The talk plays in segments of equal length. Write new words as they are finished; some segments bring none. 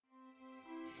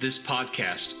This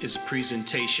podcast is a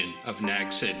presentation of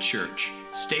Nags Head Church.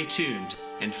 Stay tuned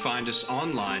and find us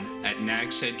online at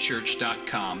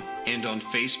nagsheadchurch.com and on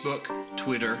Facebook,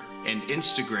 Twitter, and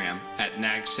Instagram at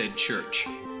Nags Head Church.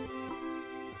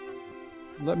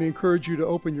 Let me encourage you to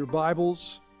open your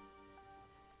Bibles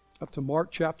up to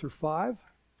Mark chapter 5.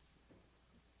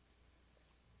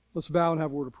 Let's bow and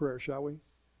have a word of prayer, shall we?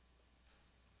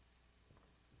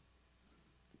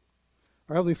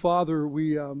 Our Heavenly Father,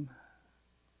 we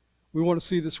want to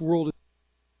see this world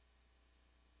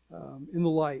in the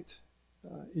light,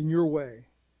 in your way.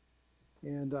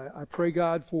 And I pray,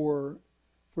 God, for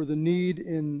the need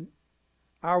in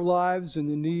our lives and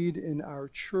the need in our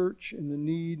church and the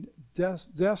need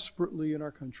desperately in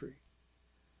our country.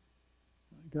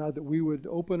 God, that we would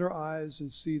open our eyes and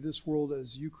see this world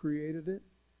as you created it.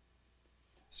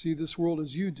 See this world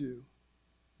as you do.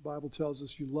 The Bible tells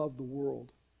us you love the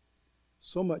world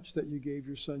so much that you gave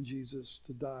your Son Jesus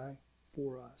to die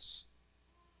for us.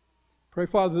 Pray,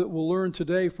 Father, that we'll learn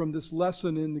today from this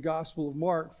lesson in the Gospel of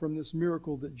Mark, from this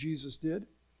miracle that Jesus did,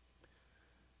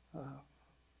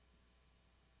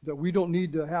 that we don't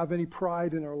need to have any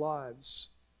pride in our lives,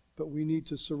 but we need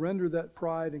to surrender that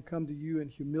pride and come to you in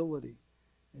humility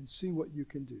and see what you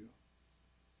can do.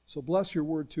 So bless your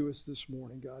word to us this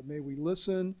morning, God. May we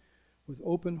listen with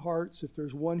open hearts. If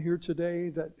there's one here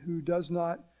today who does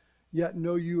not yet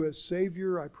know you as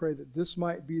Savior, I pray that this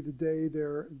might be the day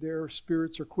their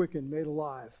spirits are quickened, made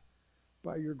alive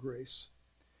by your grace.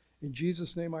 In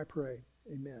Jesus' name I pray,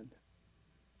 amen.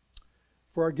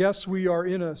 For our guests, we are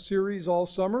in a series all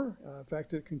summer. In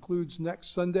fact, it concludes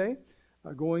next Sunday,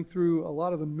 going through a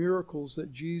lot of the miracles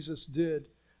that Jesus did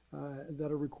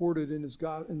that are recorded in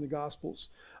the Gospels.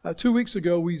 2 weeks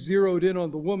ago, we zeroed in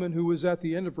on the woman who was at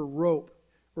the end of her rope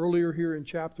earlier here in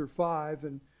chapter 5,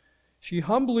 and she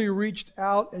humbly reached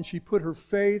out and she put her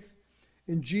faith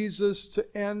in Jesus to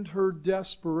end her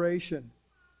desperation.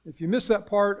 If you missed that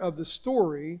part of the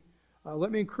story,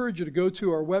 let me encourage you to go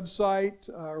to our website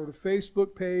or the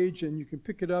Facebook page, and you can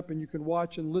pick it up and you can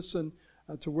watch and listen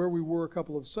to where we were a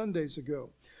couple of Sundays ago.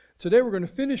 Today we're going to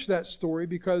finish that story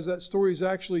because that story is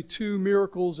actually two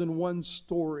miracles in one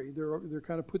story. They're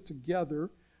kind of put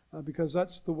together because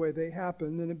that's the way they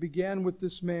happened. And it began with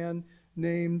this man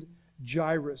named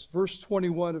Jairus. Verse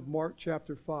 21 of Mark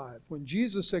chapter 5. When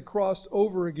Jesus had crossed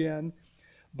over again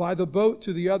by the boat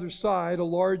to the other side, a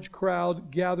large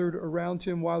crowd gathered around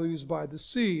him while he was by the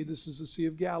sea. This is the Sea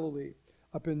of Galilee,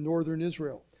 up in northern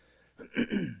Israel.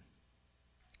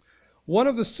 One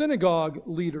of the synagogue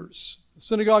leaders. The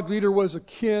synagogue leader was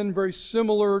akin, very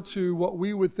similar to what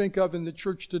we would think of in the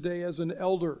church today as an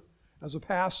elder, as a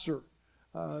pastor.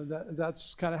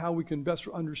 That's kind of how we can best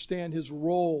understand his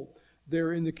role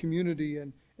there in the community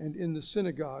and in the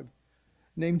synagogue,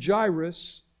 named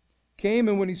Jairus, came,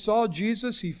 and when he saw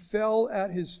Jesus, he fell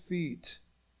at his feet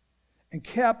and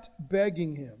kept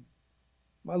begging him.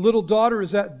 My little daughter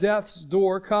is at death's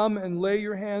door. Come and lay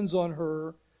your hands on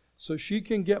her so she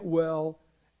can get well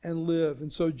and live.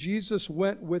 And so Jesus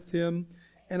went with him,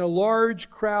 and a large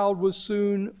crowd was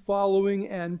soon following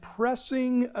and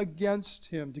pressing against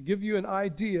him. To give you an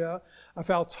idea of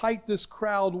how tight this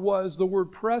crowd was, the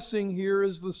word pressing here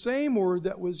is the same word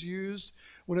that was used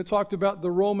when it talked about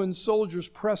the Roman soldiers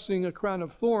pressing a crown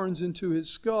of thorns into his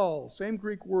skull. Same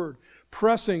Greek word,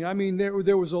 pressing. I mean,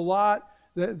 there was a lot.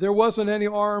 There wasn't any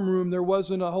arm room. There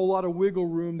wasn't a whole lot of wiggle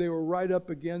room. They were right up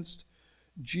against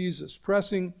Jesus,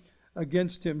 pressing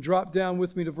against him. Drop down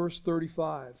with me to verse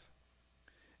 35.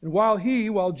 And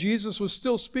while Jesus was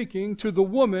still speaking to the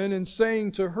woman and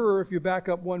saying to her, if you back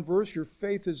up one verse, your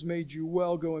faith has made you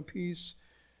well, go in peace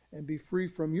and be free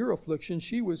from your affliction,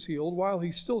 she was healed. While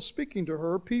he's still speaking to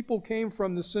her, people came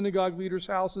from the synagogue leader's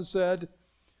house and said,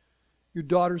 your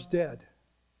daughter's dead.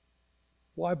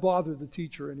 Why bother the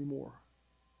teacher anymore?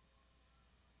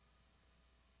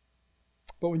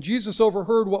 But when Jesus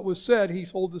overheard what was said, he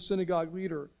told the synagogue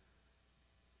leader,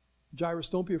 Jairus,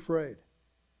 don't be afraid.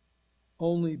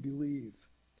 Only believe.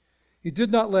 He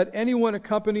did not let anyone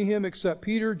accompany him except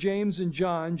Peter, James, and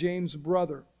John, James'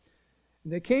 brother.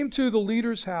 And they came to the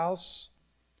leader's house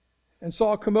and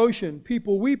saw a commotion,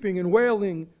 people weeping and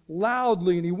wailing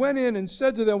loudly. And he went in and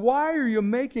said to them, why are you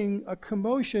making a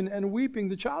commotion and weeping?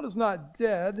 The child is not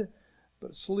dead,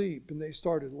 but asleep. And they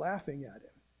started laughing at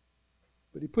him.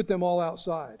 But he put them all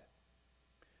outside.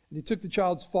 And he took the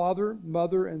child's father,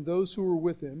 mother, and those who were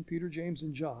with him, Peter, James,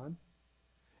 and John,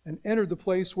 and entered the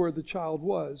place where the child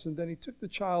was. And then he took the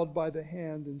child by the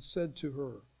hand and said to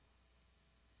her,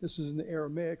 this is in the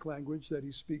Aramaic language that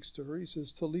he speaks to her. He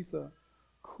says, Talitha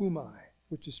Kumai,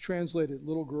 which is translated,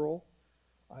 little girl,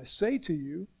 I say to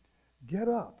you, get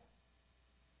up.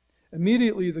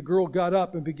 Immediately the girl got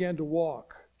up and began to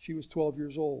walk. She was 12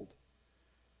 years old.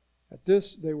 At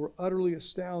this they were utterly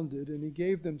astounded, and he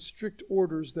gave them strict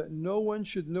orders that no one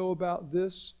should know about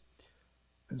this,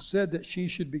 and said that she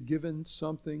should be given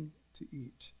something to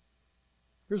eat.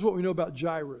 Here's what we know about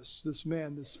Jairus, this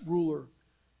man, this ruler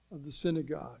of the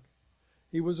synagogue.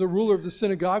 He was a ruler of the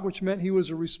synagogue, which meant he was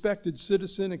a respected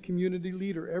citizen and community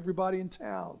leader. Everybody in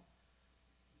town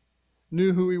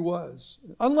knew who he was.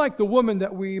 Unlike the woman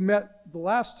that we met the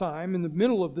last time in the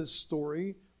middle of this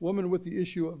story, woman with the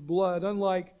issue of blood,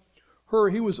 unlike her,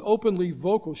 he was openly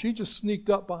vocal. She just sneaked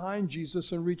up behind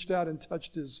Jesus and reached out and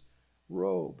touched his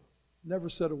robe. Never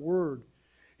said a word.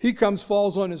 He comes,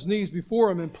 falls on his knees before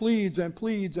him and pleads and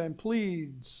pleads and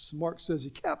pleads. Mark says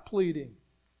he kept pleading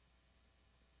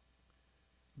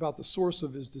about the source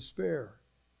of his despair.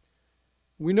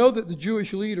 We know that the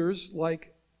Jewish leaders,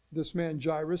 like this man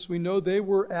Jairus, we know they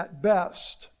were at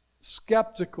best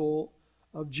skeptical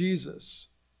of Jesus.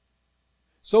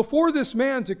 So for this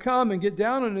man to come and get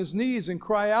down on his knees and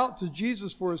cry out to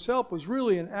Jesus for his help was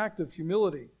really an act of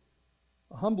humility,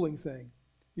 a humbling thing.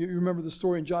 You remember the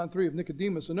story in John 3 of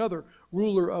Nicodemus, another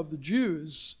ruler of the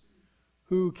Jews,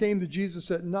 who came to Jesus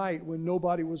at night when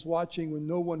nobody was watching, when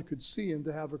no one could see him,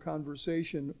 to have a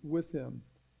conversation with him.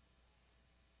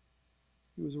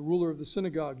 He was a ruler of the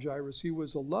synagogue, Jairus. He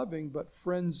was a loving but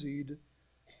frenzied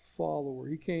follower.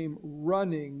 He came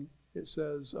running, it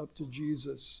says, up to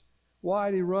Jesus. Why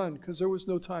did he run? Because there was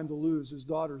no time to lose. His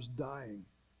daughter's dying.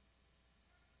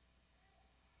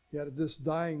 He had this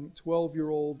dying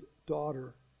 12-year-old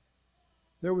daughter.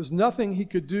 There was nothing he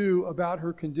could do about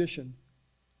her condition.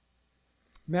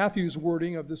 Matthew's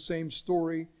wording of the same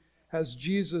story has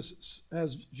Jairus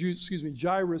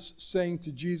saying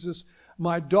to Jesus,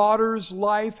 "My daughter's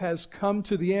life has come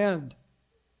to the end."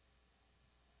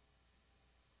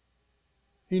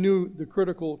 He knew the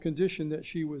critical condition that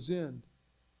she was in.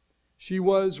 She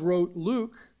was, wrote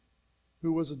Luke,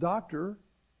 who was a doctor,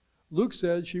 Luke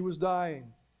said she was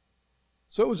dying.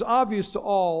 So it was obvious to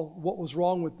all what was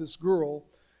wrong with this girl.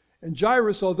 And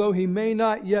Jairus, although he may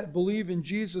not yet believe in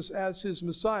Jesus as his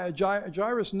Messiah,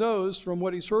 Jairus knows from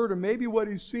what he's heard and maybe what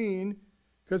he's seen,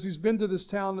 because he's been to this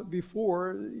town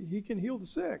before, he can heal the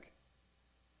sick.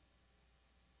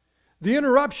 The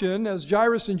interruption, as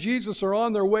Jairus and Jesus are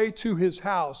on their way to his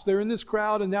house. They're in this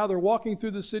crowd, and now they're walking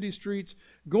through the city streets,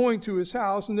 going to his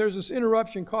house, and there's this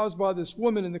interruption caused by this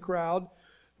woman in the crowd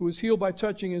who was healed by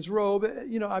touching his robe.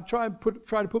 You know, I've tried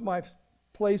to put my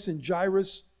place in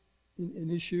Jairus in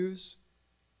his shoes.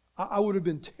 I would have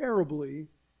been terribly,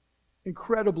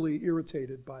 incredibly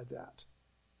irritated by that.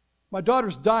 My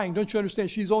daughter's dying, don't you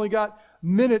understand? She's only got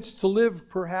minutes to live,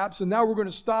 perhaps, and now we're going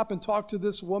to stop and talk to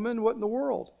this woman? What in the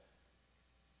world?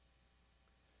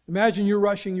 Imagine you're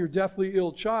rushing your deathly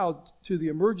ill child to the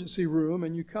emergency room,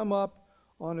 and you come up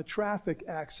on a traffic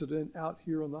accident out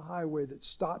here on the highway that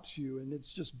stops you, and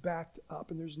it's just backed up,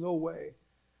 and there's no way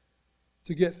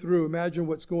to get through. Imagine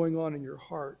what's going on in your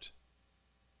heart.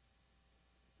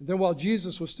 And then while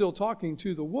Jesus was still talking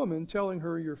to the woman, telling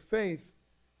her, "Your faith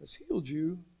has healed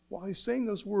you," while he's saying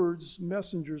those words,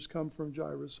 messengers come from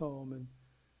Jairus' home and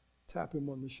tap him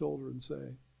on the shoulder and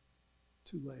say,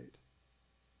 "Too late.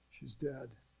 She's dead."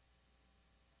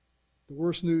 The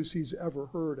worst news he's ever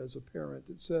heard as a parent.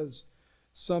 It says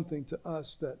something to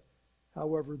us that,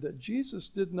 however, that Jesus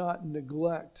did not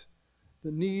neglect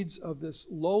the needs of this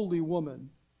lowly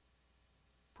woman.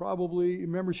 Probably,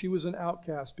 remember, she was an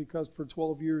outcast because for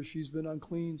 12 years she's been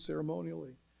unclean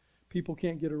ceremonially. People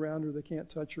can't get around her. They can't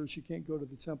touch her. She can't go to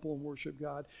the temple and worship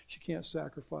God. She can't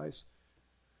sacrifice.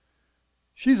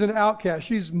 She's an outcast.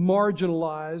 She's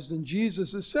marginalized. And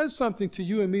Jesus, it says something to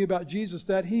you and me about Jesus,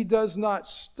 that he does not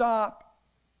stop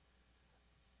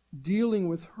dealing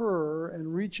with her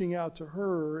and reaching out to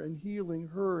her and healing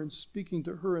her and speaking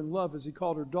to her in love as he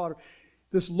called her daughter.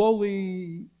 This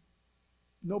lowly,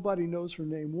 nobody knows her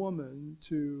name woman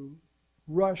to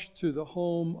rush to the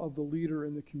home of the leader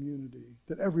in the community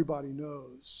that everybody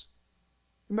knows.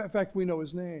 In fact, we know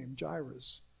his name,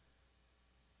 Jairus.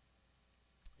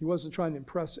 He wasn't trying to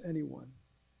impress anyone.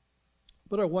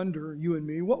 But I wonder, you and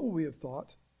me, what would we have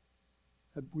thought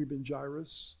had we been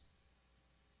Jairus?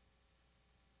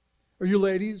 Or you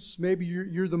ladies, maybe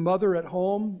you're the mother at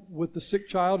home with the sick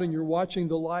child and you're watching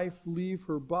the life leave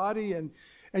her body and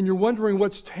you're wondering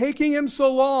what's taking him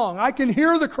so long. I can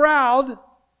hear the crowd.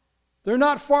 They're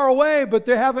not far away, but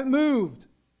they haven't moved.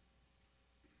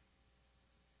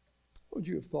 What would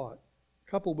you have thought?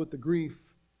 Coupled with the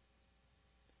grief,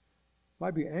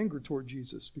 might be anger toward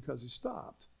Jesus because he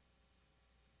stopped.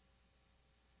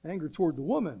 Anger toward the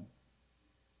woman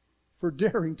for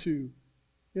daring to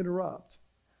interrupt.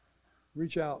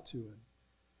 Reach out to him.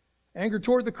 Anger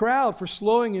toward the crowd for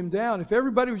slowing him down. If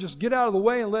everybody would just get out of the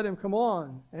way and let him come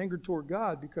on. Anger toward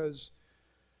God because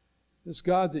this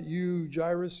God that you,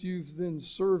 Jairus, you've been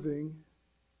serving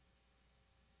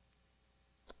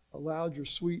allowed your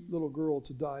sweet little girl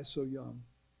to die so young.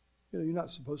 You know, you're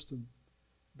not supposed to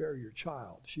bury your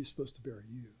child. She's supposed to bury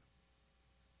you.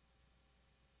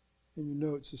 In your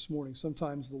notes this morning,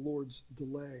 sometimes the Lord's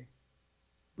delay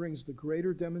brings the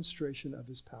greater demonstration of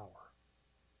his power.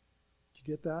 Did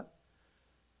you get that?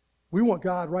 We want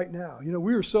God right now. You know,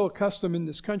 we are so accustomed in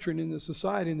this country and in this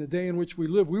society, in the day in which we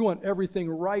live, we want everything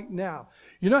right now.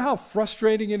 You know how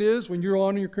frustrating it is when you're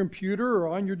on your computer or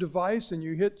on your device and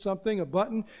you hit something, a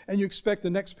button, and you expect the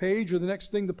next page or the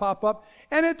next thing to pop up,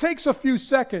 and it takes a few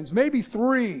seconds, maybe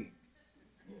 3.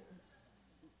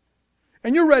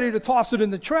 And you're ready to toss it in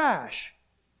the trash.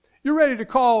 You're ready to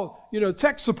call,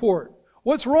 tech support.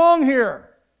 What's wrong here?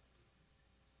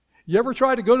 You ever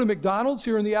try to go to McDonald's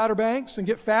here in the Outer Banks and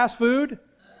get fast food?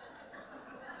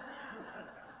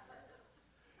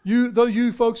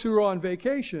 You folks who are on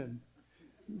vacation,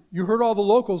 you heard all the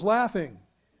locals laughing.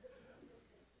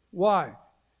 Why?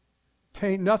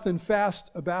 Tain't nothing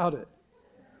fast about it.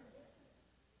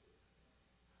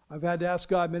 I've had to ask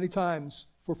God many times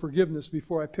for forgiveness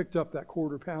before I picked up that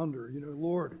quarter pounder.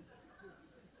 Lord.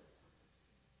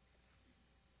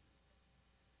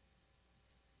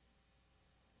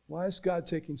 Why is God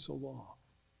taking so long?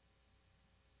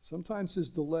 Sometimes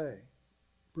his delay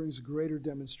brings a greater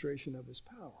demonstration of his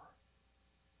power.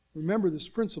 Remember this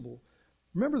principle.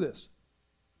 Remember this.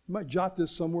 You might jot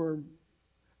this somewhere.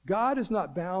 God is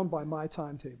not bound by my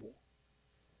timetable,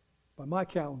 by my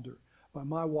calendar, by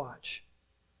my watch.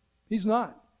 He's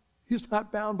not. He's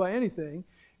not bound by anything.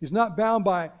 He's not bound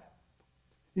by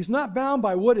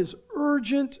what is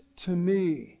urgent to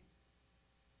me.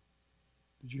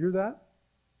 Did you hear that?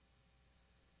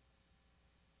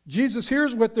 Jesus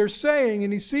hears what they're saying,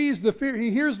 and he sees the fear.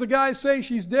 He hears the guy say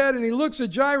she's dead, and he looks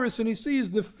at Jairus, and he sees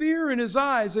the fear in his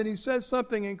eyes, and he says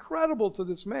something incredible to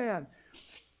this man.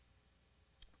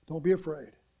 Don't be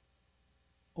afraid.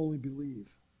 Only believe.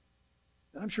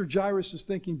 And I'm sure Jairus is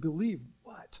thinking, believe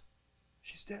what?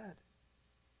 She's dead.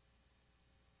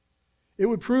 It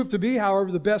would prove to be,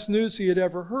 however, the best news he had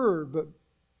ever heard, but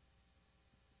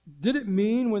did it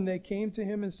mean when they came to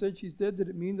him and said she's dead, did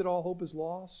it mean that all hope is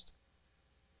lost?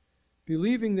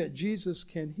 Believing that Jesus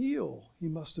can heal, he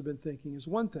must have been thinking, is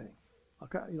one thing.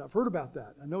 Okay, I've heard about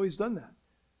that. I know he's done that.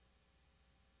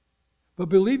 But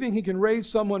believing he can raise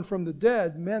someone from the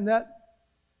dead, man, that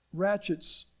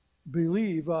ratchets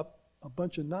believe up a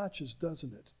bunch of notches,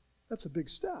 doesn't it? That's a big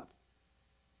step.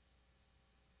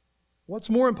 What's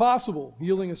more impossible,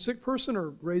 healing a sick person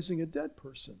or raising a dead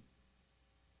person?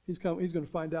 He's going to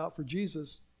find out for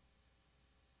Jesus,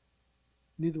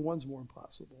 neither one's more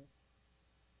impossible.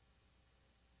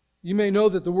 You may know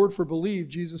that the word for believe,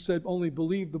 Jesus said only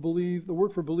believe. The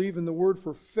word for believe and the word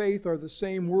for faith are the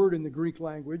same word in the Greek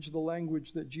language, the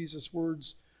language that Jesus'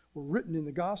 words were written in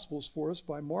the Gospels for us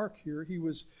by Mark here. He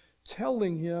was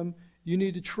telling him, you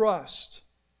need to trust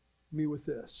me with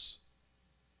this.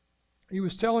 He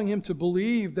was telling him to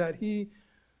believe that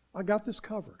I got this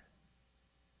covered.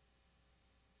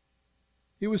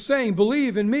 He was saying,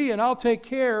 believe in me and I'll take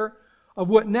care of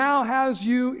what now has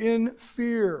you in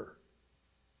fear.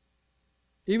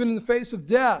 Even in the face of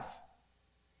death,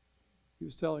 he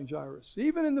was telling Jairus,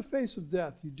 even in the face of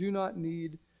death, you do not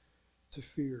need to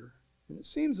fear. And it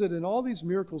seems that in all these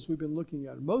miracles we've been looking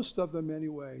at, most of them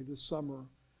anyway, this summer,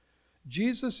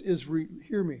 Jesus is,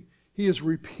 hear me, he is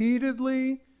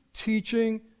repeatedly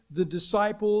teaching the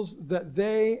disciples that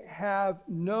they have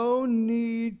no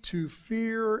need to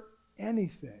fear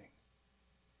anything.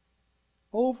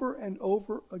 Over and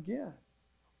over again.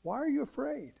 Why are you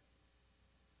afraid?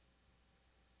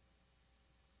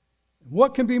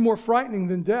 What can be more frightening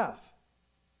than death?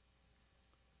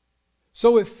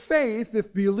 So if faith,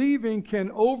 if believing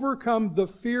can overcome the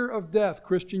fear of death,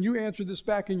 Christian, you answer this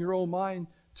back in your own mind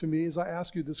to me as I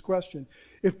ask you this question.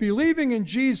 If believing in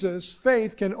Jesus,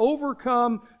 faith can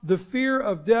overcome the fear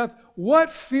of death, what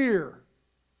fear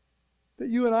that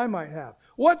you and I might have?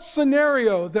 What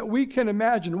scenario that we can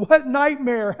imagine? What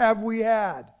nightmare have we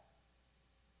had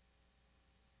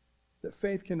that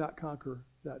faith cannot conquer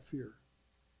that fear?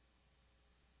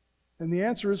 And the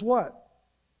answer is what?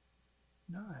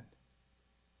 None.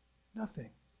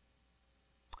 Nothing.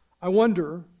 I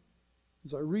wonder,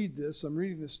 as I read this, I'm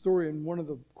reading this story, and one of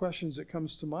the questions that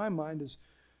comes to my mind is,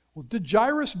 well, did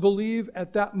Jairus believe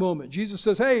at that moment? Jesus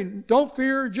says, hey, don't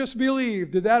fear, just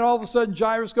believe. Did that all of a sudden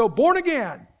Jairus go, born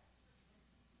again?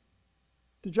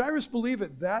 Did Jairus believe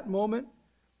at that moment?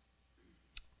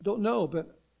 I don't know,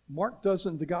 but Mark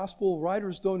doesn't, the gospel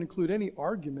writers don't include any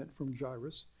argument from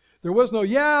Jairus. There was no,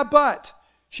 yeah, but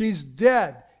she's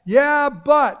dead. Yeah,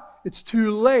 but it's too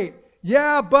late.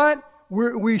 Yeah, but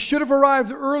we should have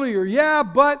arrived earlier. Yeah,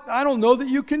 but I don't know that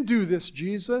you can do this,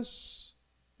 Jesus.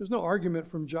 There's no argument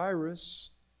from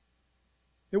Jairus.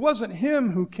 It wasn't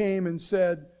him who came and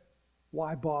said,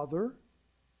 why bother?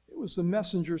 It was the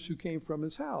messengers who came from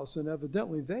his house, and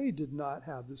evidently they did not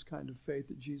have this kind of faith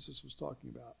that Jesus was talking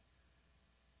about.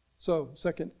 So,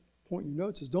 second point you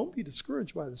note is don't be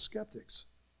discouraged by the skeptics.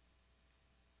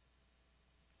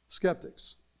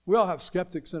 Skeptics. We all have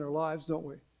skeptics in our lives, don't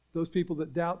we? Those people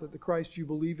that doubt that the Christ you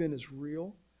believe in is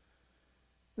real.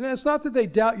 And it's not that they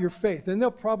doubt your faith. And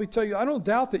they'll probably tell you, I don't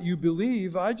doubt that you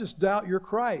believe, I just doubt your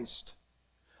Christ.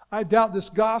 I doubt this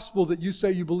gospel that you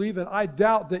say you believe in. I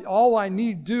doubt that all I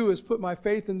need do is put my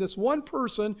faith in this one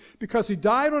person because he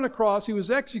died on a cross, he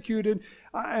was executed,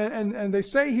 and they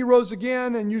say he rose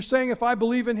again, and you're saying if I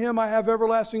believe in him, I have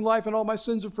everlasting life and all my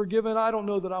sins are forgiven. I don't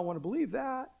know that I want to believe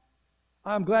that.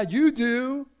 I'm glad you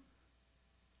do.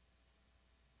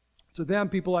 To them,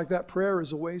 people like that, prayer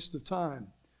is a waste of time.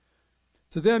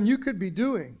 To them, you could be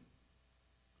doing,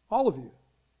 all of you,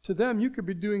 to them, you could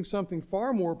be doing something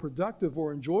far more productive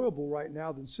or enjoyable right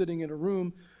now than sitting in a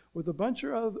room with a bunch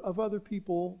of other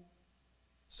people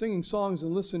singing songs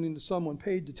and listening to someone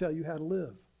paid to tell you how to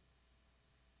live.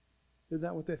 Isn't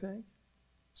that what they think?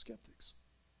 Skeptics.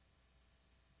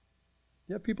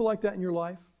 You have people like that in your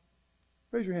life?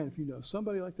 Raise your hand if you know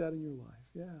somebody like that in your life.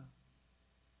 Yeah.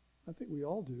 I think we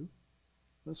all do,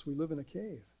 unless we live in a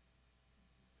cave.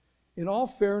 In all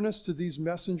fairness to these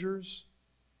messengers,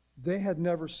 they had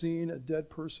never seen a dead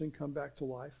person come back to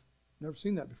life. Never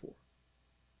seen that before.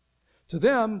 To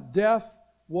them, death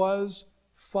was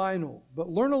final. But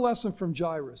learn a lesson from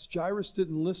Jairus. Jairus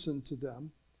didn't listen to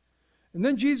them. And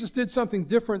then Jesus did something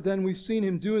different than we've seen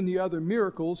him do in the other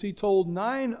miracles. He told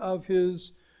 9 of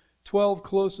his 12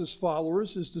 closest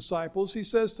followers, his disciples, he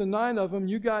says to 9 of them,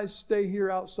 you guys stay here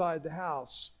outside the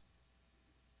house.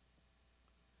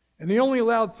 And he only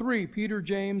allowed 3, Peter,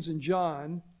 James, and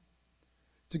John,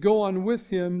 to go on with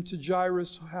him to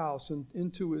Jairus' house and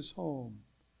into his home.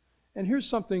 And here's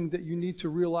something that you need to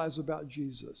realize about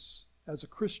Jesus as a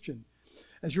Christian,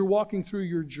 as you're walking through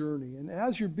your journey and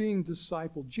as you're being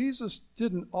discipled. Jesus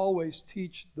didn't always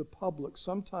teach the public.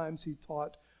 Sometimes he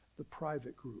taught the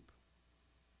private group.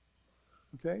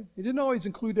 Okay? He didn't always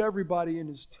include everybody in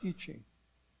his teaching.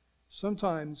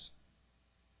 Sometimes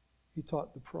he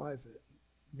taught the private.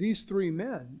 These 3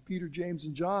 men, Peter, James,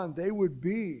 and John, they would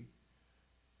be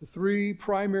the 3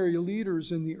 primary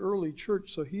leaders in the early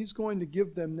church, so he's going to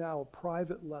give them now a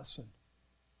private lesson.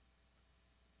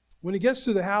 When he gets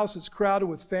to the house, it's crowded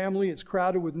with family, it's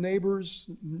crowded with neighbors,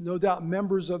 no doubt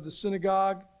members of the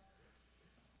synagogue.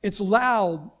 It's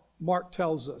loud, Mark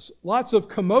tells us. Lots of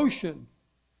commotion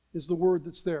is the word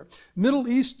that's there. Middle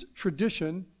East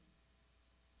tradition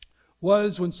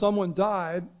was when someone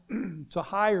died, to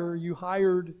hire, you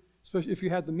hired, especially if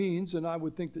you had the means, and I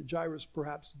would think that Jairus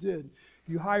perhaps did,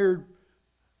 you hired,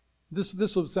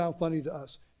 this will sound funny to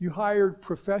us, you hired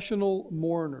professional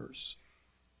mourners,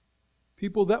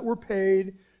 people that were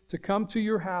paid to come to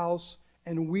your house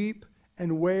and weep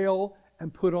and wail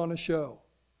and put on a show.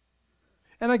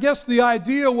 And I guess the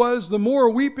idea was the more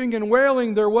weeping and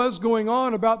wailing there was going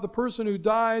on about the person who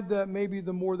died, that maybe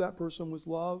the more that person was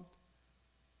loved.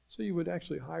 So you would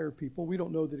actually hire people. We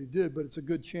don't know that he did, but it's a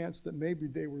good chance that maybe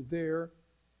they were there.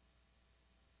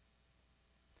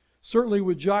 Certainly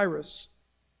with Jairus,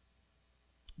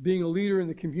 being a leader in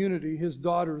the community, his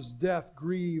daughter's death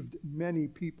grieved many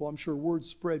people. I'm sure word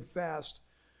spread fast.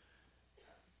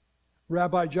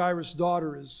 Rabbi Jairus'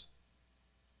 daughter is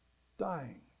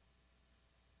dying.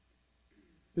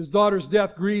 His daughter's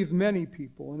death grieved many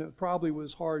people, and it probably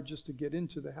was hard just to get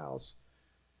into the house.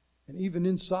 And even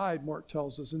inside, Mark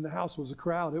tells us, in the house was a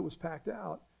crowd. It was packed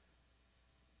out.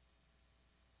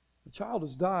 The child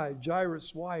has died.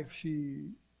 Jairus' wife, the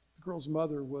girl's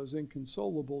mother, was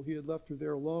inconsolable. He had left her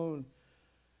there alone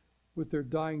with their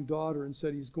dying daughter and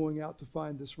said he's going out to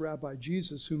find this Rabbi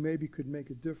Jesus who maybe could make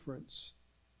a difference.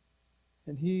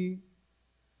 And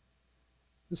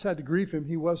this had to grieve him.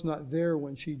 He was not there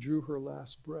when she drew her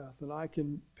last breath. And I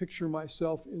can picture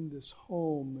myself in this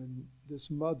home and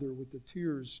this mother with the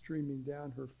tears streaming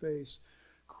down her face,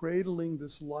 cradling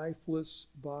this lifeless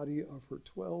body of her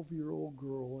 12-year-old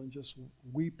girl and just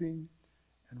weeping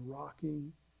and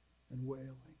rocking and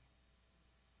wailing.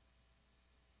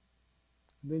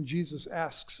 And then Jesus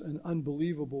asks an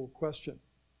unbelievable question.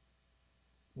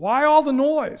 Why all the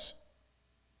noise?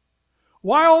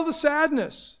 Why all the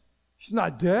sadness? She's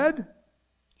not dead.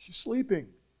 She's sleeping.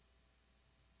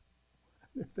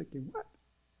 They're thinking, what?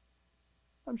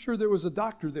 I'm sure there was a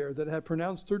doctor there that had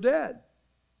pronounced her dead.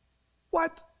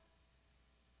 What?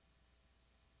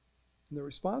 And the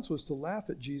response was to laugh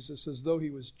at Jesus as though he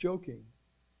was joking.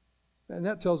 And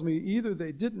that tells me either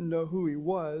they didn't know who he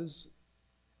was,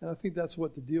 and I think that's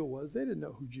what the deal was. They didn't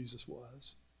know who Jesus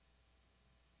was.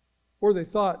 Or they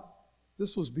thought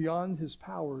this was beyond his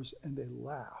powers, and they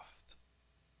laughed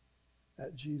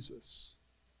at Jesus.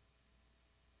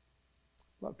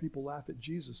 A lot of people laugh at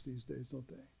Jesus these days, don't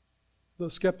they?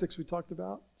 Those skeptics we talked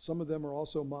about, some of them are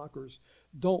also mockers.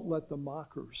 Don't let the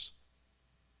mockers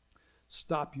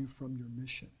stop you from your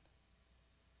mission.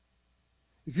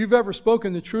 If you've ever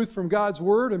spoken the truth from God's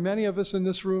Word, and many of us in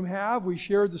this room have, we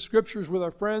shared the Scriptures with our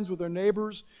friends, with our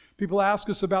neighbors. People ask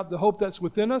us about the hope that's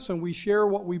within us, and we share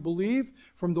what we believe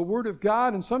from the Word of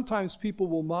God, and sometimes people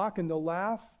will mock and they'll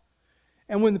laugh.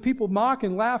 And when the people mock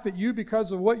and laugh at you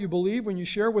because of what you believe, when you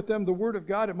share with them the Word of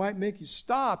God, it might make you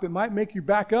stop. It might make you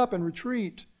back up and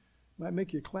retreat. It might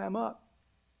make you clam up.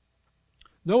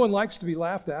 No one likes to be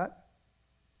laughed at,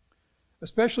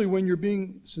 especially when you're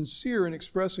being sincere in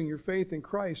expressing your faith in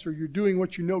Christ, or you're doing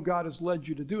what you know God has led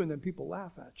you to do, and then people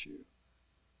laugh at you.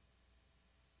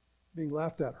 Being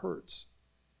laughed at hurts,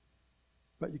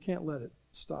 but you can't let it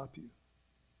stop you.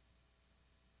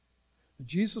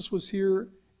 Jesus was here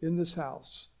in this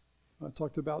house. I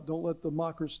talked about don't let the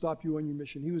mockers stop you on your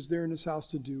mission. He was there in this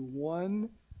house to do one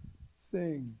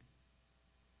thing.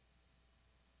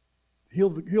 Heal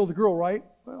the girl, right?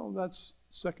 Well, that's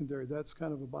secondary. That's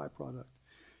kind of a byproduct.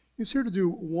 He's here to do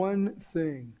one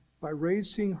thing. By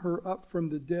raising her up from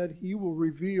the dead, he will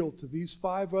reveal to these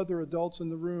 5 other adults in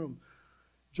the room,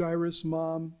 Jairus,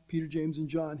 Mom, Peter, James, and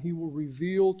John, he will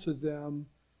reveal to them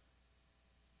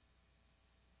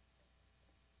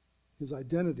his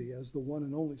identity as the one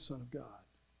and only Son of God.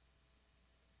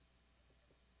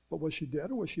 But was she dead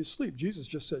or was she asleep? Jesus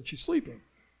just said she's sleeping.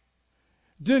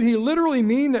 Did he literally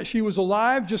mean that she was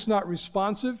alive, just not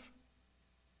responsive?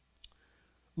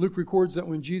 Luke records that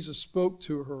when Jesus spoke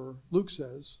to her, Luke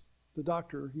says, the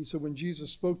doctor, he said when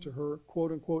Jesus spoke to her,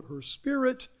 quote unquote, her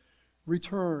spirit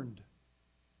returned.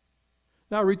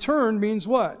 Now, return means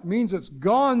what? It means it's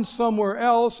gone somewhere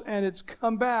else and it's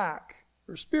come back.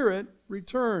 Her spirit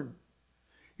returned.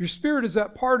 Your spirit is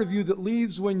that part of you that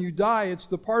leaves when you die. It's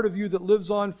the part of you that lives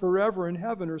on forever in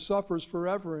heaven or suffers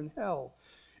forever in hell.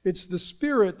 It's the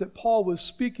spirit that Paul was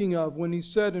speaking of when he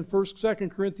said in 2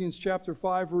 Corinthians chapter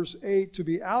 5, verse 8, to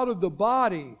be out of the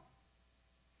body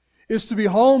is to be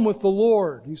home with the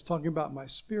Lord. He's talking about my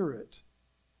spirit.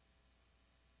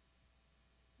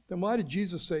 Then why did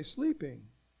Jesus say sleeping?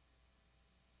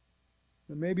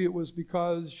 And maybe it was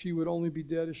because she would only be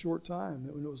dead a short time.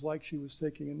 It was like she was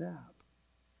taking a nap.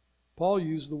 Paul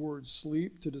used the word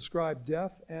sleep to describe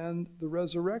death and the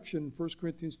resurrection. 1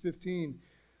 Corinthians 15,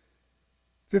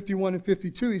 51 and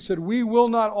 52, he said, we will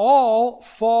not all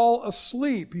fall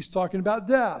asleep. He's talking about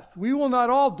death. We will not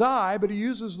all die, but he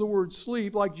uses the word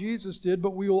sleep like Jesus did,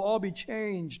 but we will all be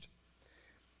changed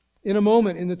in a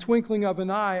moment, in the twinkling of an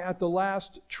eye, at the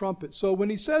last trumpet. So when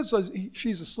he says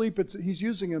she's asleep, he's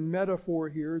using a metaphor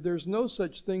here. There's no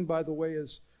such thing, by the way,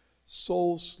 as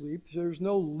soul sleep. There's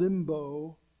no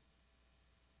limbo.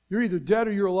 You're either dead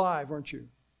or you're alive, aren't you?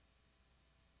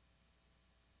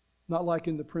 Not like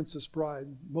in The Princess Bride,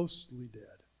 mostly dead.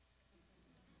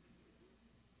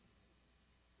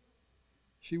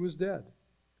 She was dead.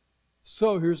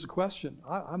 So here's the question.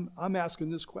 I'm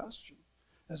asking this question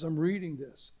as I'm reading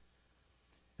this.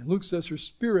 And Luke says her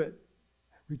spirit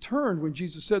returned when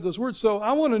Jesus said those words. So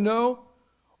I want to know,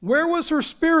 where was her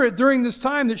spirit during this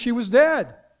time that she was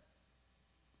dead?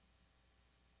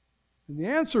 And the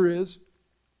answer is,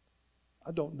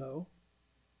 I don't know.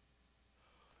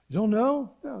 You don't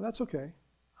know? No, that's okay.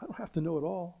 I don't have to know it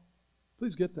all.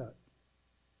 Please get that.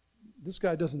 This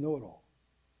guy doesn't know it all.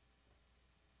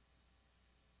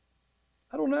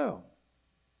 I don't know.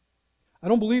 I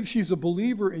don't believe she's a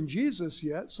believer in Jesus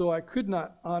yet, so I could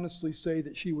not honestly say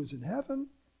that she was in heaven.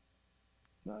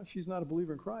 No, she's not a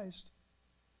believer in Christ.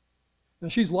 Now,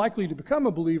 she's likely to become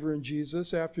a believer in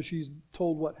Jesus after she's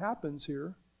told what happens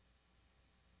here.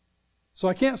 So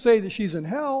I can't say that she's in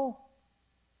hell.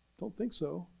 Don't think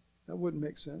so. That wouldn't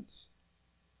make sense.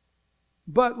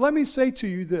 But let me say to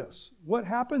you this. What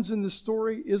happens in this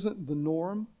story isn't the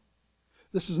norm.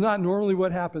 This is not normally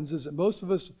what happens, is it? Most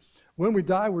of us, when we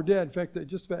die, we're dead. In fact,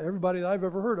 just about everybody that I've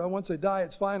ever heard of, once they die,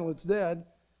 it's final, it's dead.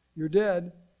 You're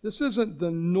dead. This isn't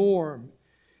the norm.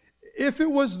 If it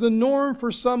was the norm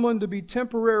for someone to be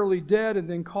temporarily dead and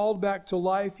then called back to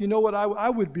life, you know what? I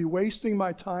would be wasting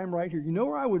my time right here. You know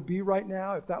where I would be right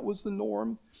now if that was the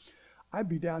norm? I'd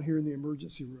be down here in the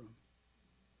emergency room.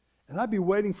 And I'd be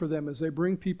waiting for them as they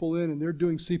bring people in and they're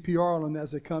doing CPR on them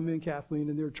as they come in, Kathleen,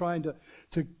 and they're trying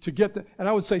to get them. And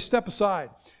I would say, step aside.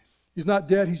 He's not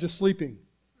dead, he's just sleeping.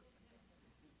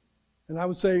 And I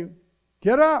would say,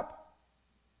 get up.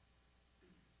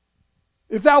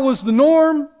 If that was the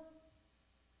norm,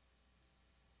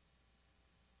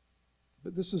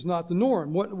 but this is not the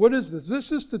norm. What is this?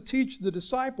 This is to teach the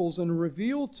disciples and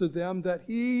reveal to them that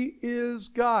He is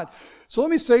God. So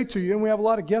let me say to you, and we have a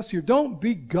lot of guests here, don't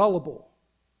be gullible.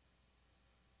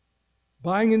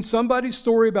 Buying in somebody's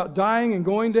story about dying and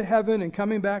going to heaven and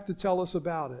coming back to tell us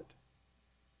about it.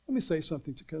 Let me say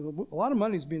something, because a lot of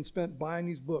money is being spent buying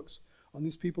these books on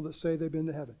these people that say they've been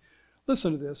to heaven.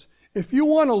 Listen to this. If you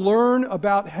want to learn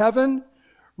about heaven,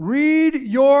 read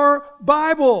your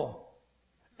Bible.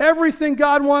 Everything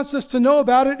God wants us to know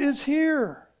about it is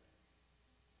here.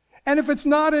 And if it's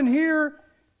not in here,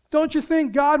 don't you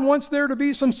think God wants there to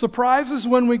be some surprises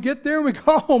when we get there? We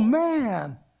go, oh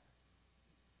man.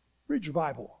 Read your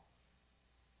Bible.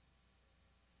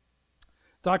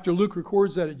 Dr. Luke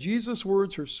records that at Jesus'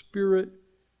 words, her spirit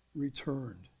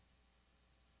returned.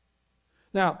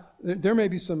 Now, there may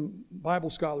be some Bible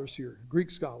scholars here,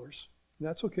 Greek scholars. And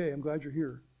that's okay. I'm glad you're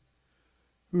here.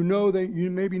 Who know that you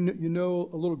know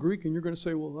a little Greek, and you're going to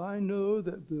say, well, I know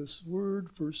that this word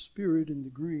for spirit in the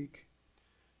Greek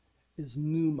is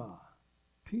pneuma.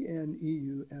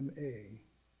 P-N-E-U-M-A.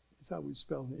 That's how we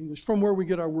spell it in English. From where we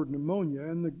get our word pneumonia,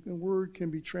 and the word can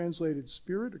be translated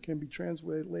spirit or can be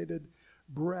translated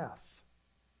breath.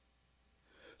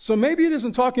 So maybe it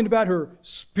isn't talking about her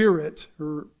spirit,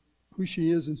 who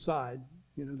she is inside,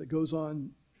 that goes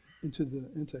on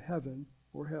into heaven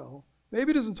or hell.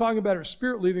 Maybe it isn't talking about her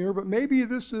spirit leaving her, but maybe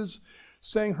this is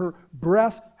saying her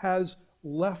breath has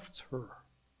left her.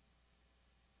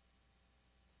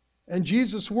 And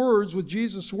Jesus' words, with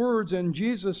Jesus' words and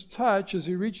Jesus' touch, as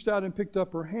He reached out and picked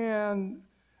up her hand,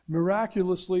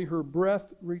 miraculously her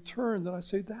breath returned. And I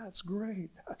say, that's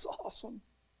great. That's awesome,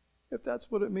 if that's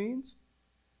what it means.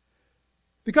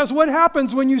 Because what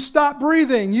happens when you stop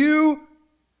breathing? You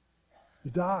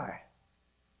die.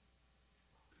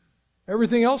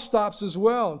 Everything else stops as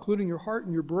well, including your heart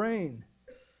and your brain.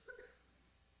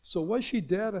 So was she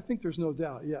dead? I think there's no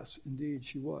doubt. Yes, indeed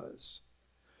she was.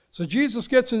 So Jesus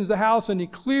gets into the house and He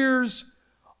clears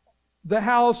the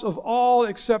house of all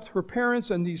except her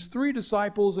parents and these 3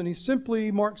 disciples. And He simply,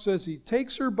 Mark says, He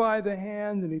takes her by the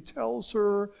hand and He tells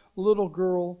her, little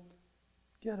girl,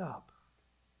 get up.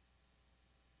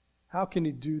 How can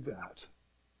He do that?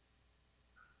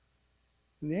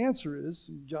 And the answer is,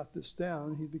 you jot this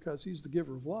down, because He's the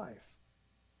giver of life.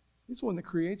 He's the one that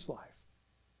creates life.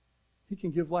 He can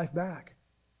give life back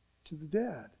to the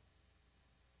dead.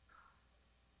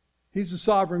 He's the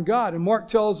sovereign God. And Mark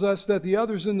tells us that the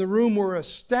others in the room were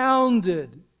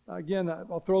astounded. Again,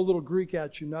 I'll throw a little Greek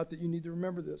at you, not that you need to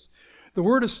remember this. The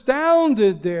word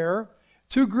astounded there,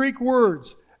 2 Greek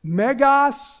words,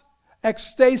 megas,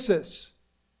 ekstasis.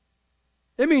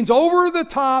 It means over the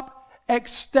top,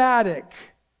 ecstatic.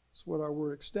 That's what our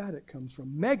word ecstatic comes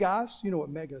from. Megas, you know what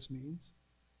megas means.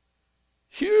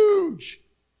 Huge.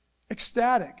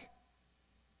 Ecstatic.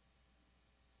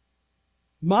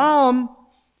 Mom,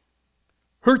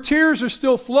 her tears are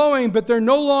still flowing, but they're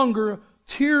no longer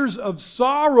tears of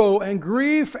sorrow and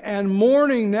grief and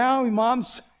mourning. Now,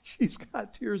 she's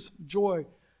got tears of joy.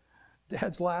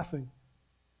 Dad's laughing.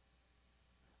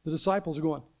 The disciples are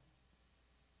going,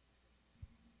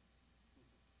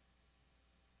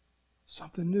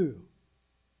 something new.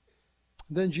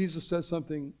 And then Jesus says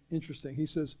something interesting. He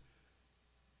says,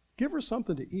 give her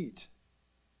something to eat.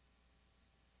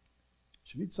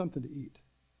 She needs something to eat.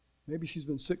 Maybe she's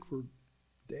been sick for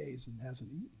days and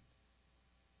hasn't eaten.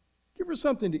 Give her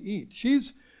something to eat.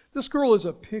 This girl is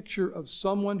a picture of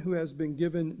someone who has been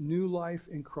given new life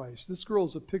in Christ. This girl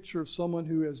is a picture of someone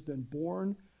who has been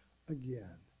born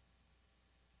again.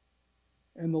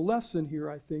 And the lesson here,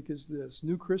 I think, is this.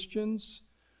 New Christians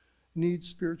need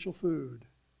spiritual food.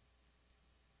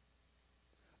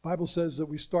 The Bible says that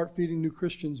we start feeding new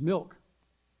Christians milk.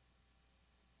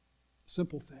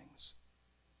 Simple things.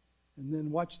 And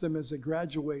then watch them as they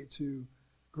graduate to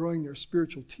growing their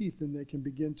spiritual teeth, and they can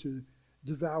begin to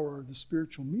devour the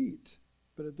spiritual meat.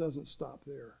 But it doesn't stop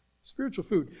there. Spiritual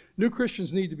food. New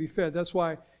Christians need to be fed. That's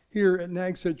why here at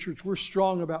Nags Head Church, we're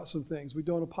strong about some things. We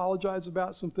don't apologize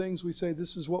about some things. We say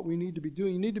this is what we need to be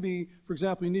doing. You need to be, for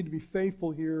example, you need to be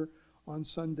faithful here on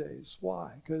Sundays.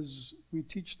 Why? Because we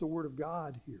teach the Word of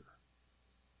God here.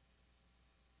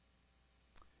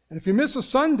 And if you miss a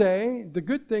Sunday, the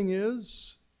good thing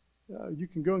is you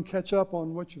can go and catch up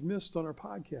on what you've missed on our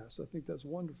podcast. I think that's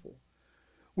wonderful.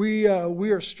 We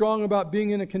are strong about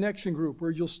being in a connection group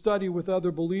where you'll study with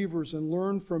other believers and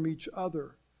learn from each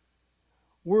other.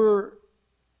 We're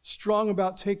strong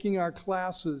about taking our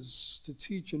classes to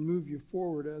teach and move you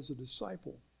forward as a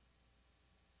disciple.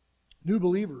 New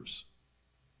believers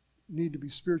need to be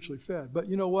spiritually fed. But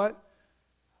you know what?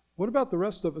 What about the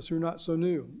rest of us who are not so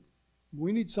new?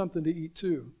 We need something to eat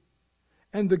too.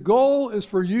 And the goal is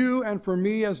for you and for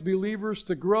me as believers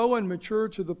to grow and mature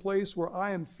to the place where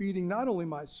I am feeding not only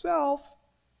myself,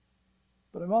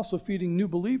 but I'm also feeding new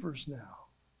believers now.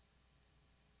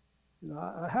 You know,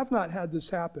 I have not had this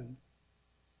happen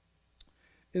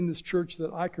in this church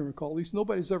that I can recall. At least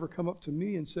nobody's ever come up to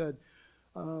me and said,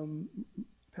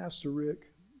 Pastor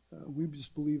Rick, we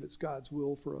just believe it's God's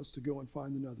will for us to go and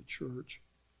find another church.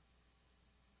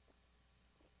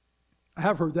 I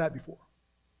have heard that before.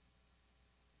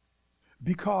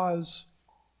 Because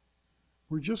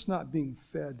we're just not being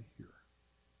fed here.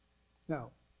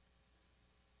 Now,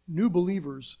 new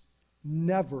believers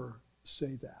never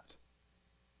say that.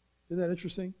 Isn't that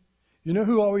interesting? You know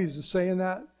who always is saying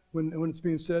that when it's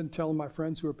being said and telling my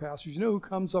friends who are pastors? You know who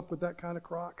comes up with that kind of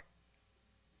crock?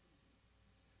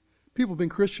 People have been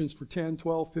Christians for 10,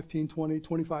 12, 15, 20,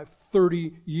 25,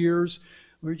 30 years.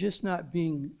 We're just not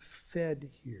being fed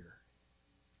here.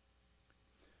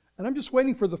 And I'm just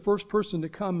waiting for the first person to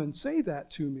come and say that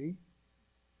to me.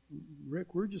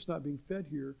 Rick, we're just not being fed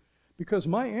here. Because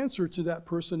my answer to that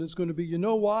person is going to be, you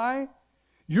know why?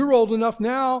 You're old enough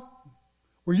now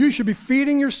where you should be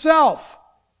feeding yourself.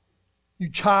 You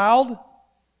child.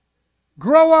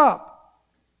 Grow up.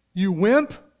 You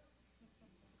wimp.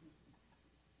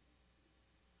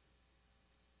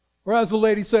 Or as the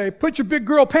lady say, put your big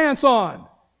girl pants on.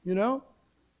 You know?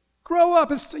 Grow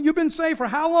up. You've been saved for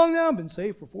how long now? I've been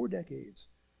saved for 4 decades.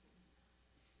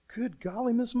 Good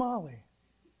golly, Miss Molly.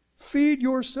 Feed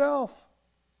yourself.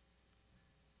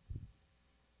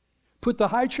 Put the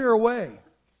high chair away.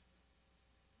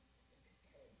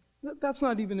 That's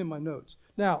not even in my notes.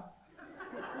 Now,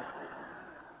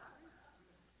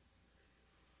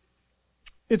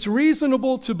 it's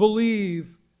reasonable to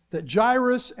believe that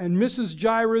Jairus and Mrs.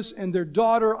 Jairus and their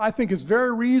daughter, I think it's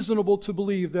very reasonable to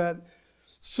believe that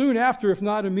soon after, if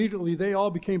not immediately, they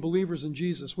all became believers in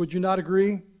Jesus. Would you not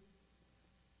agree?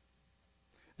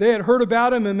 They had heard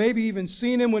about him and maybe even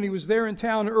seen him when he was there in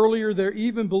town earlier. They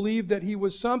even believed that he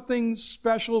was something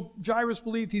special. Jairus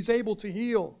believed he's able to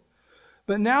heal.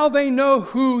 But now they know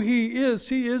who he is.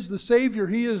 He is the Savior.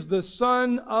 He is the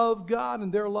Son of God,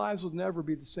 and their lives will never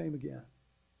be the same again.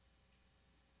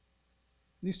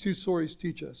 These two stories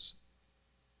teach us.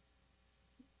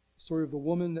 The story of the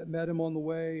woman that met him on the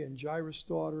way and Jairus'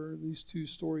 daughter. These two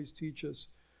stories teach us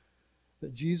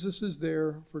that Jesus is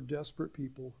there for desperate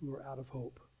people who are out of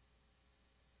hope.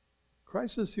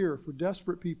 Christ is here for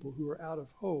desperate people who are out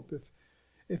of hope.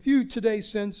 If you today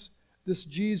sense this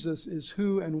Jesus is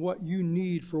who and what you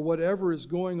need for whatever is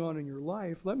going on in your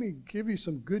life, let me give you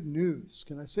some good news.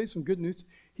 Can I say some good news?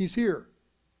 He's here.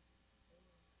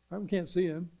 I can't see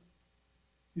him.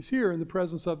 He's here in the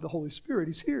presence of the Holy Spirit.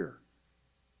 He's here.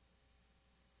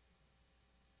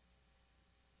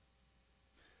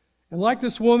 And like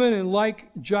this woman and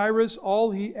like Jairus,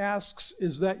 all he asks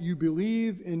is that you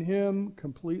believe in him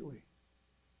completely.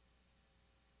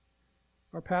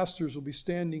 Our pastors will be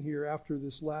standing here after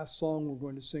this last song we're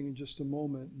going to sing in just a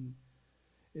moment. And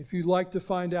if you'd like to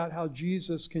find out how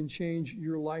Jesus can change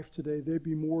your life today, they'd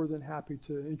be more than happy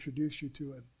to introduce you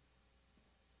to him.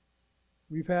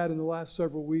 We've had in the last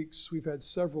several weeks, we've had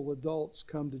several adults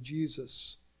come to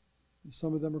Jesus. And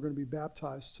some of them are going to be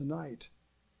baptized tonight.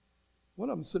 One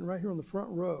of them sitting right here on the front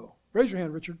row. Raise your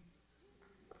hand, Richard.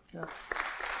 Yeah.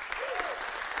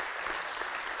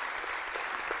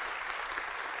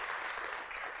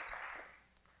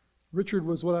 Richard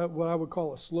was what I would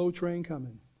call a slow train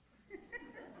coming.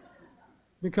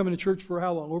 Been coming to church for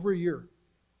how long? Over a year.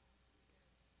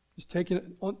 Just taking it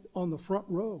on the front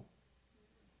row.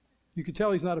 You can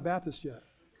tell he's not a Baptist yet.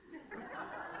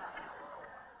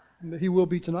 But he will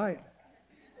be tonight.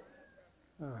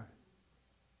 All right.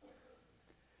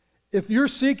 If you're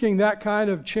seeking that kind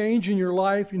of change in your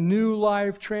life, new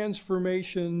life,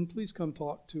 transformation, please come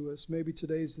talk to us. Maybe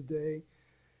today's the day,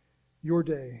 your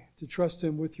day, to trust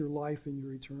him with your life and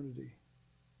your eternity.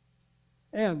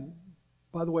 And,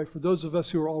 by the way, for those of us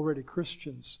who are already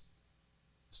Christians,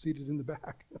 seated in the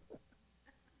back.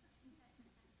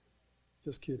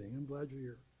 Just kidding. I'm glad you're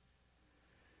here.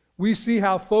 We see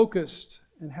how focused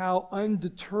and how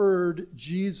undeterred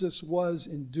Jesus was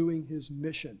in doing his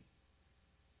mission.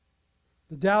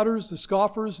 The doubters, the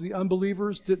scoffers, the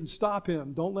unbelievers didn't stop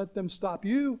him. Don't let them stop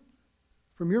you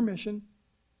from your mission.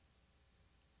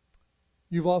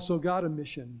 you've also got a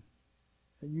mission.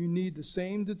 And you need the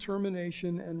same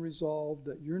determination and resolve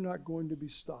that you're not going to be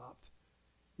stopped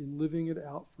in living it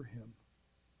out for Him.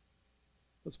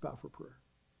 Let's bow for prayer.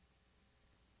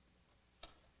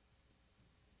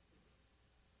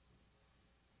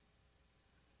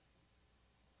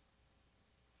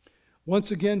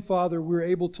 Once again, Father, we're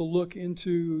able to look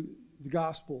into the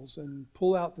Gospels and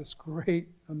pull out this great,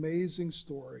 amazing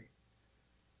story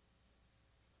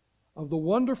of the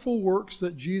wonderful works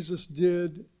that Jesus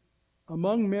did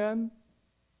among men,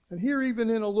 and here even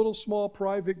in a little small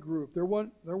private group. There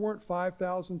weren't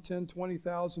 5,000, 10,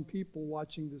 20,000 people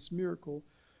watching this miracle.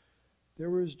 There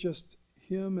was just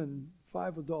Him and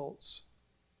 5 adults.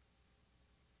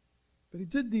 But He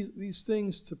did these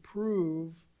things to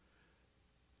prove,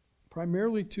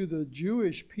 primarily to the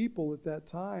Jewish people at that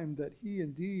time, that He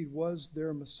indeed was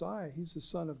their Messiah. He's the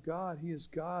Son of God. He is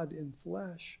God in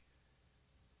flesh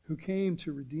who came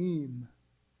to redeem.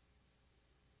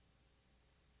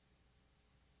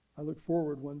 I look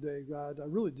forward one day, God, I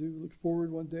really do look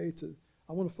forward one day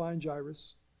I want to find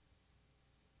Jairus.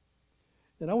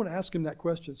 And I want to ask him that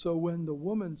question. So when the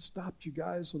woman stopped you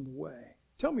guys on the way,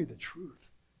 tell me the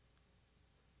truth.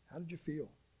 How did you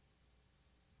feel?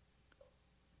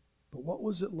 But what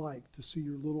was it like to see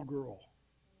your little girl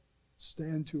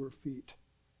stand to her feet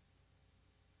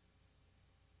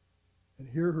and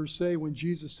hear her say, when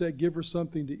Jesus said, give her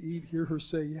something to eat, hear her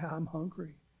say, yeah, I'm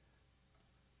hungry.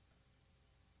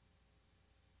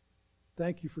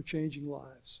 Thank you for changing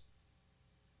lives.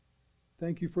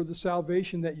 Thank you for the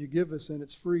salvation that you give us, and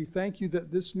it's free. Thank you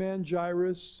that this man,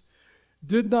 Jairus,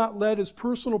 did not let his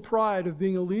personal pride of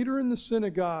being a leader in the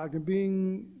synagogue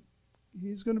and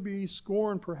he's going to be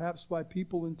scorned perhaps by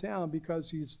people in town because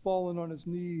he's fallen on his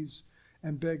knees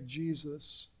and begged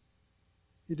Jesus.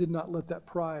 He did not let that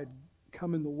pride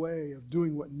come in the way of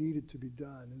doing what needed to be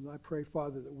done. And I pray,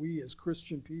 Father, that we as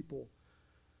Christian people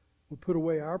would put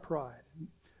away our pride.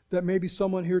 That maybe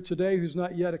someone here today who's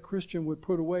not yet a Christian would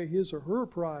put away his or her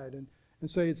pride and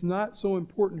say, it's not so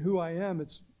important who I am,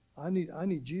 it's I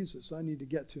need Jesus. I need to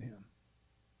get to Him.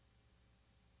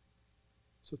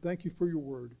 So thank you for your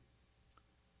word.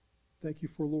 Thank you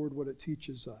for, Lord, what it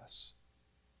teaches us.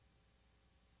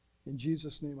 In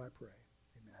Jesus' name I pray.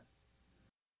 Amen.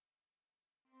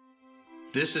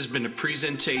 This has been a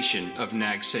presentation of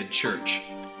Nags Head Church.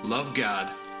 Love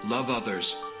God, love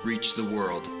others, reach the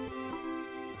world.